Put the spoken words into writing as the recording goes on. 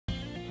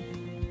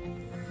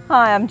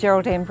Hi, I'm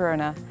Geraldine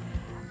Brunner.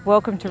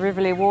 Welcome to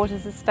Riverlea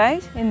Waters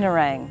Estate in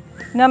Nerang.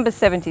 Number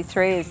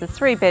 73 is a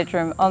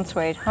 3-bedroom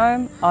ensuite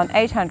home on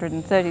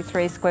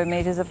 833 square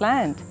metres of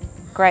land.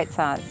 Great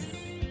size.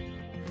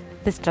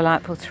 This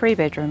delightful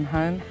 3-bedroom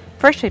home,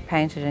 freshly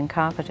painted and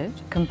carpeted,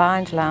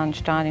 combined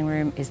lounge dining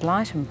room is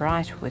light and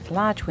bright with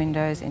large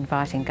windows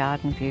inviting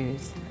garden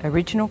views.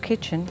 Original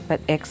kitchen but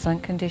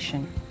excellent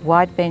condition.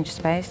 Wide bench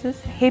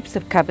spaces, heaps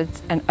of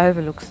cupboards and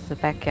overlooks the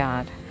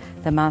backyard.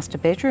 The master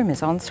bedroom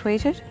is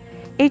ensuited.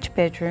 Each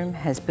bedroom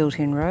has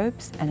built-in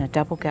robes and a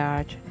double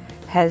garage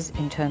has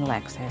internal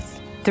access.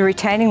 The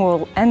retaining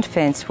wall and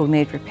fence will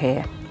need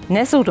repair.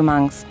 Nestled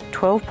amongst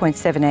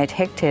 12.78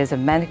 hectares of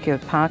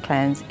manicured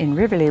parklands in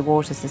Riverlea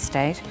Waters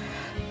Estate,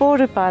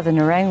 bordered by the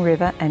Nerang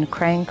River and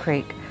Crane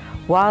Creek,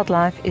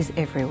 wildlife is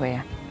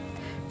everywhere.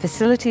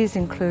 Facilities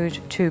include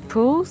 2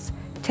 pools,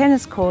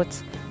 tennis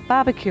courts,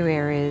 barbecue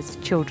areas,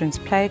 children's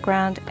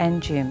playground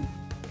and gym.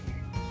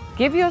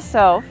 Give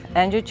yourself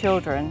and your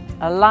children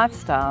a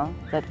lifestyle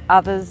that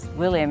others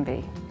will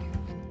envy.